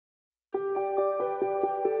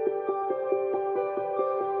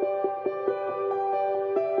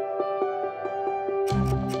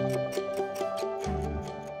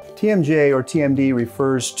TMJ or TMD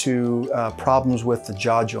refers to problems with the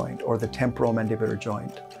jaw joint or the temporomandibular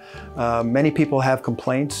joint. Many people have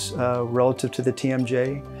complaints relative to the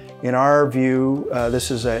TMJ. In our view,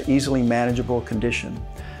 this is an easily manageable condition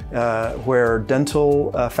where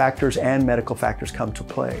dental factors and medical factors come to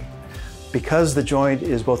play. Because the joint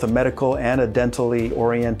is both a medical and a dentally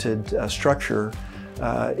oriented structure,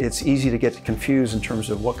 it's easy to get confused in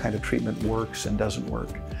terms of what kind of treatment works and doesn't work.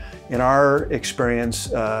 In our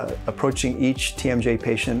experience, approaching each TMJ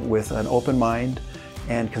patient with an open mind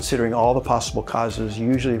and considering all the possible causes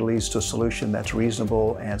usually leads to a solution that's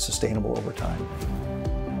reasonable and sustainable over time.